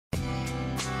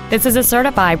This is a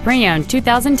certified pre-owned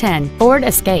 2010 Ford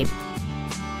Escape.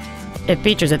 It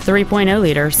features a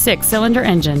 3.0-liter 6-cylinder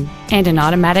engine and an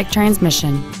automatic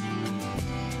transmission.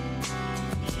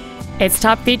 Its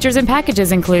top features and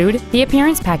packages include the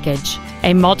Appearance Package,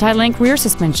 a multi-link rear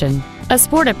suspension, a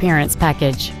Sport Appearance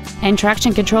Package, and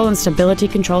traction control and stability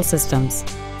control systems.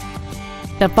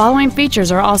 The following features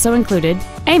are also included: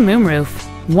 a moonroof,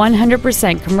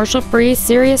 100% commercial-free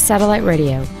Sirius satellite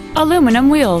radio, aluminum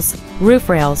wheels, roof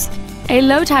rails, a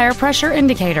low tire pressure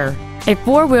indicator, a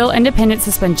 4-wheel independent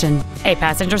suspension, a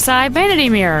passenger side vanity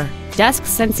mirror, dusk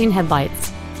sensing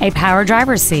headlights, a power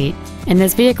driver's seat, and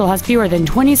this vehicle has fewer than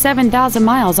 27,000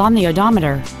 miles on the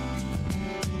odometer.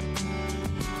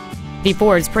 The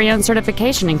Ford's pre-owned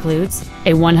certification includes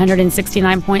a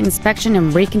 169-point inspection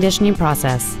and reconditioning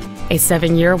process, a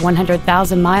 7-year,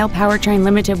 100,000-mile powertrain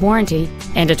limited warranty,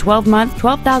 and a 12-month,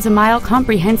 12,000-mile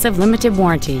comprehensive limited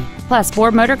warranty, plus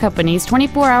Ford Motor Company's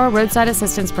 24-hour roadside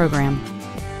assistance program.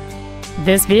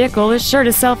 This vehicle is sure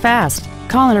to sell fast.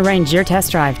 Call and arrange your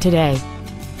test drive today.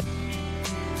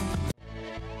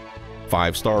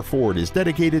 5-Star Ford is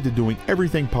dedicated to doing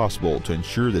everything possible to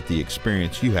ensure that the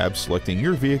experience you have selecting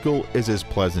your vehicle is as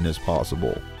pleasant as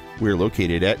possible. We're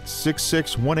located at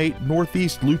 6618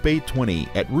 Northeast Loop 820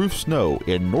 at Roof Snow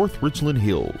in North Richland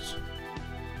Hills.